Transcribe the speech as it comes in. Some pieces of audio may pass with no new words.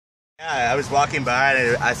Yeah, I was walking by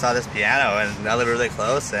and I saw this piano, and I live really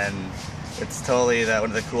close, and it's totally one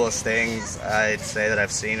of the coolest things I'd say that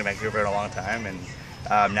I've seen in Vancouver in a long time. And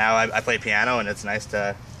now I play piano, and it's nice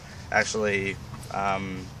to actually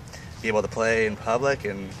be able to play in public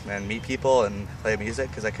and meet people and play music,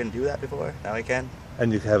 because I couldn't do that before. Now I can.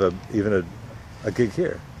 And you have even a gig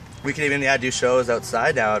here. We can even do shows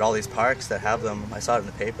outside now at all these parks that have them. I saw it in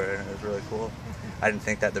the paper, and it was really cool. I didn't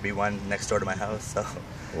think that there'd be one next door to my house, so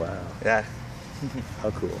Wow. yeah.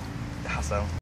 How cool. Awesome.